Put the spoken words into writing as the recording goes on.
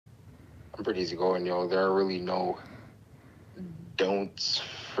I'm pretty easygoing, yo. There are really no don'ts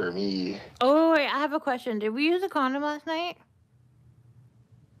for me. Oh, wait, I have a question. Did we use a condom last night?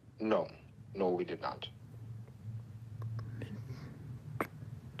 No, we did not.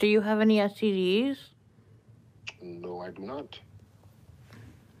 Do you have any STDs? No, I do not.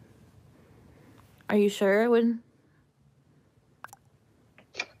 Are you sure?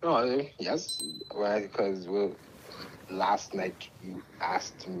 No, yes. Because last night you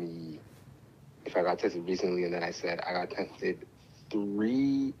asked me if I got tested recently, and then I said I got tested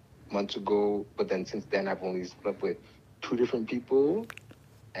 3 months ago, but then since then I've only slept with 2 different people.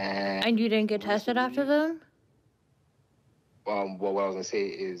 And you didn't get tested after them? Well, what I was going to say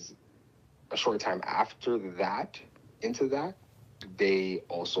is a short time after that, into that, they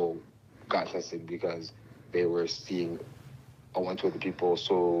also got tested because they were seeing a bunch of other people.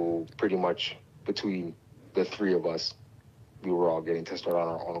 So pretty much between the 3 of us, we were all getting tested on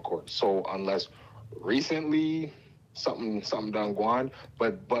our own accord. So unless recently something done gone,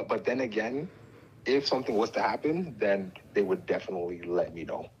 but then again, if something was to happen, then they would definitely let me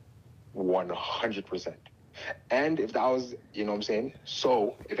know, 100%. And if that was, you know what I'm saying?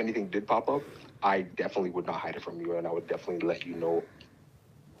 So if anything did pop up, I definitely would not hide it from you, and I would definitely let you know,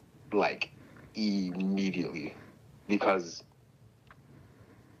 like, immediately, because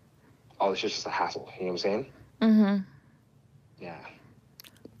all this is just a hassle. You know what I'm saying? Mm-hmm. Yeah.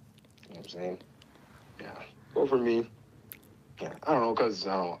 You know what I'm saying? Yeah. Well, for me, yeah, I don't know, because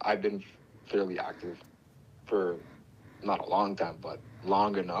I've been fairly active for not a long time, but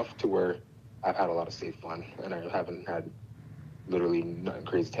long enough to where I've had a lot of safe fun, and I haven't had literally nothing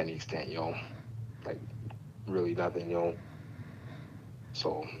crazy to any extent, like really nothing,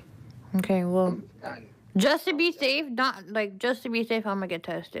 so. Okay, well, just to be safe, I'm gonna get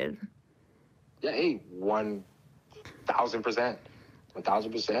tested. Yeah, hey, 1,000%,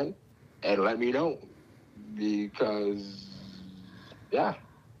 1,000%, and let me know, because yeah,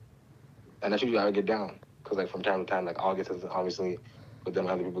 and that's usually how I get down, because like from time to time, like I'll get tested, obviously, but then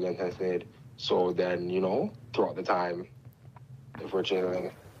other people get tested, so then throughout the time, if we're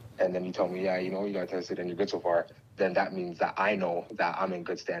chilling, and then you tell me, yeah, you got tested and you're good so far, then that means that I know that I'm in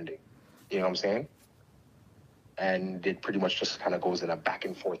good standing. You know what I'm saying? And it pretty much just kind of goes in a back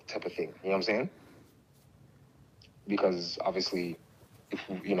and forth type of thing. You know what I'm saying? Because obviously, if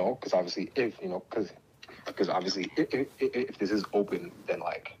this is open, then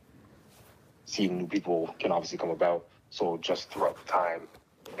like seeing new people can obviously come about. So just throughout the time,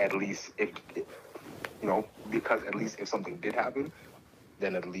 at least because at least if something did happen,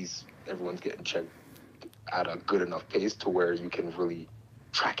 then at least everyone's getting checked at a good enough pace to where you can really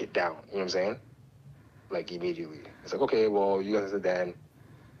track it down. You know what I'm saying? Like immediately. It's like, okay, well, you guys said then,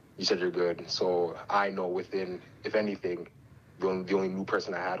 you said you're good. So I know within, if anything, the only new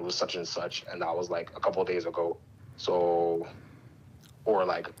person I had was such and such, and that was like a couple of days ago. So, or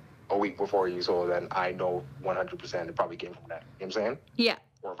like a week before you. So then I know 100% it probably came from that. You know what I'm saying? Yeah.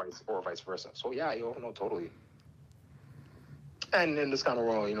 Or vice versa. So yeah, no, totally. And in this kind of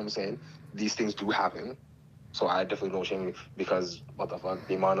world, you know what I'm saying? These things do happen. So I definitely don't shame, because what the fuck,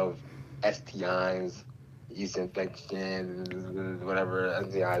 the amount of STIs, yeast infections, whatever,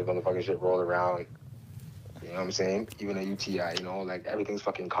 STIs, motherfucking shit roll around. You know what I'm saying? Even a UTI, like everything's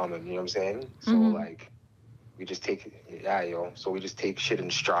fucking common. You know what I'm saying? So like, we just take, so we just take shit in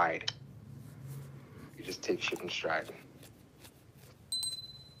stride.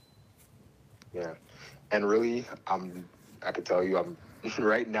 Yeah. And really, I could tell you,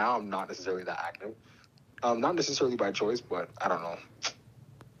 right now, I'm not necessarily that active. Not necessarily by choice, but I don't know.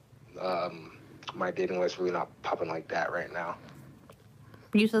 My dating life's really not popping like that right now.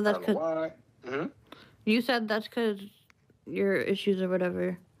 You said that's because. Why? Mm-hmm. You said that's because your issues or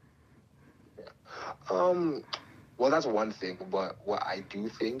whatever. Yeah. Well, that's one thing, but what I do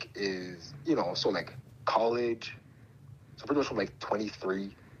think is, so like college, so pretty much from like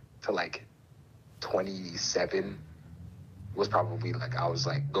 23 to like 27 was probably like I was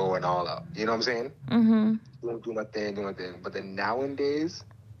like going all out. You know what I'm saying? Mm-hmm. Do my thing. But then nowadays,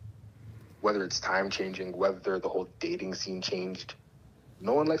 whether it's time changing, whether the whole dating scene changed,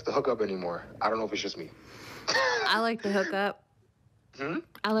 no one likes to hook up anymore. I don't know if it's just me. I like to hook up.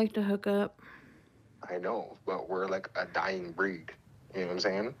 I like to hook up. I know, but we're like a dying breed. You know what I'm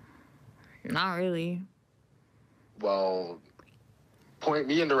saying? Not really. Well, point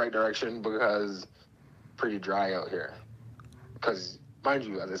me in the right direction, because pretty dry out here. Because, mind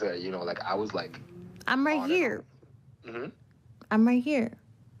you, as I said, like I was like... I'm right here. I'm right here.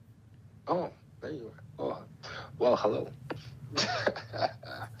 Oh, there you are. Oh, well, hello.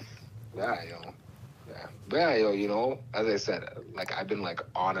 Yeah, Yeah. But yeah, yo, you know, as I said, like I've been like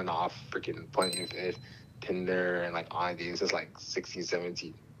on and off freaking plenty of it, Tinder and like on dates since like 16,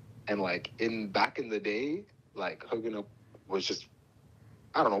 17. And like back in the day, like hooking up was just,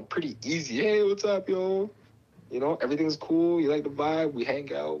 I don't know, pretty easy. Hey, what's up, yo? You know, everything's cool. You like the vibe. We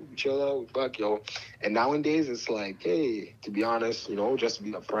hang out, we chill out, we fuck, yo. And nowadays, it's like, hey, to be honest, you know, just to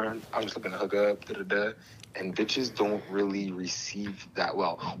be upfront, I'm just looking to hook up, da-da-da. And bitches don't really receive that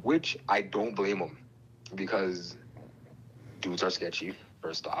well, which I don't blame them because dudes are sketchy,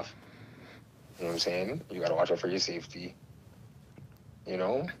 first off. You know what I'm saying? You got to watch out for your safety, you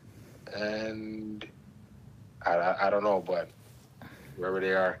know? And I don't know, but wherever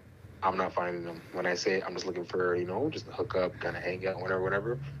they are, I'm not finding them. When I say I'm just looking for, you know, just to hook up, kind of hang out,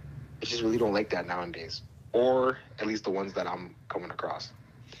 whatever, I just really don't like that nowadays. Or at least the ones that I'm coming across.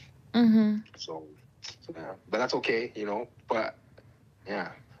 Mm-hmm. So yeah. But that's okay, you know? But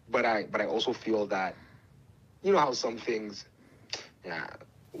yeah. But I also feel that, you know how some things, yeah,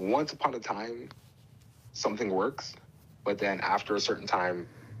 once upon a time, something works, but then after a certain time,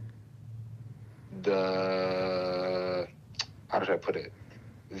 how did I put it?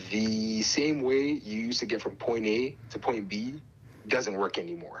 The same way you used to get from point A to point B doesn't work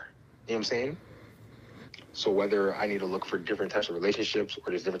anymore. You know what I'm saying? So whether I need to look for different types of relationships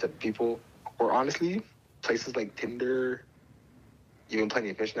or just different types of people, or honestly, places like Tinder, even Plenty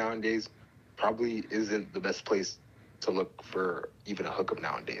of Fish nowadays, probably isn't the best place to look for even a hookup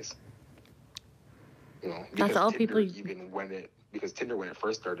nowadays. You know, because That's all Tinder, people. because Tinder when it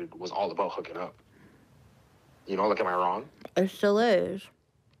first started was all about hooking up. You know, like, am I wrong? It still is.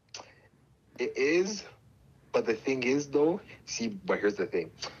 It is, but the thing is, though, but here's the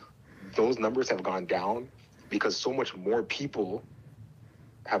thing. Those numbers have gone down because so much more people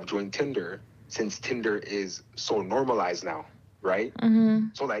have joined Tinder since Tinder is so normalized now, right? Mm-hmm.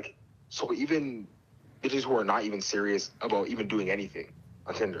 So even bitches who are not even serious about even doing anything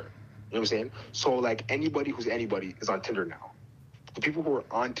on Tinder. You know what I'm saying? So, like, anybody who's anybody is on Tinder now. The people who are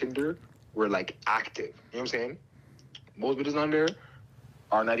on Tinder were, like, active. You know what I'm saying? Most bitches on there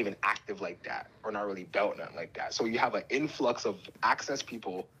are not even active like that or not really built nothing like that. So you have an influx of access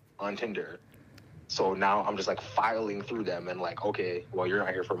people on Tinder. So now I'm just like filing through them and like, okay, well, you're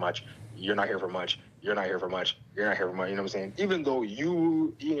not here for much. You're not here for much. You're not here for much. You're not here for much. You know what I'm saying? Even though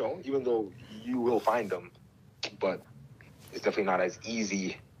you will find them, but it's definitely not as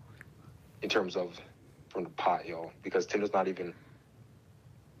easy in terms of from the pot, yo, because Tinder's not even,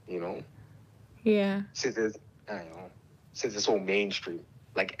 you know, Yeah. since it's so mainstream,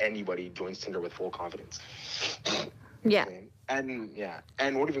 like anybody joins Tinder with full confidence. Yeah. And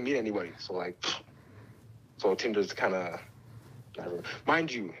won't even meet anybody. So Tinder's kind of,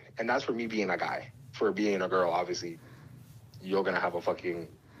 mind you, and that's for me being a guy. For being a girl, obviously, you're gonna have a fucking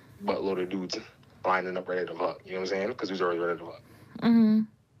buttload of dudes lining up ready to fuck. You know what I'm saying? Because who's already ready to fuck. Mm-hmm.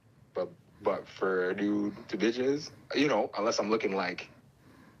 But for a dude to bitches, you know, unless I'm looking like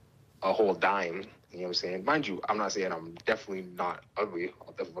a whole dime, you know what I'm saying? Mind you, I'm not saying I'm definitely not ugly.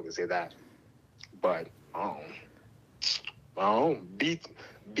 I'll definitely fucking say that. But I don't know.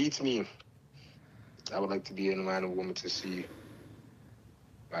 Beats me. I would like to be in a man or woman to see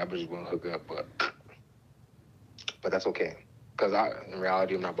I just want to hook up, but that's okay. Because in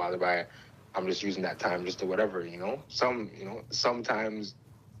reality, I'm not bothered by it. I'm just using that time just to whatever, you know? Sometimes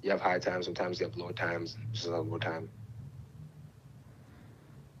you have high times, sometimes you have low times, just a low time.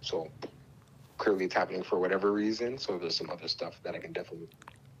 So clearly it's happening for whatever reason. So there's some other stuff that I can definitely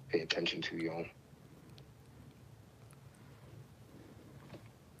pay attention to, yo.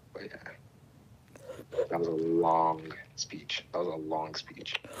 But yeah, that was a long speech.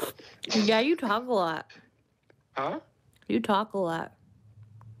 Yeah, you talk a lot. Huh? You talk a lot.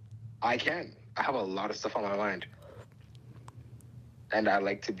 I can. I have a lot of stuff on my mind. And I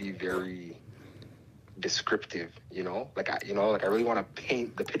like to be very descriptive, you know? Like I really want to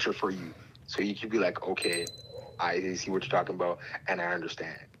paint the picture for you. So you can be like, okay, I see what you're talking about and I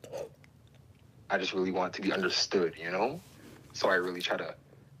understand. I just really want to be understood, you know? So I really try to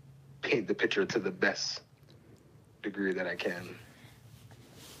paint the picture to the best degree that I can.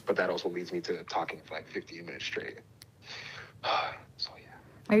 But that also leads me to talking for like 15 minutes straight. So yeah.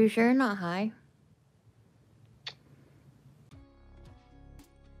 Are you sure you're not high?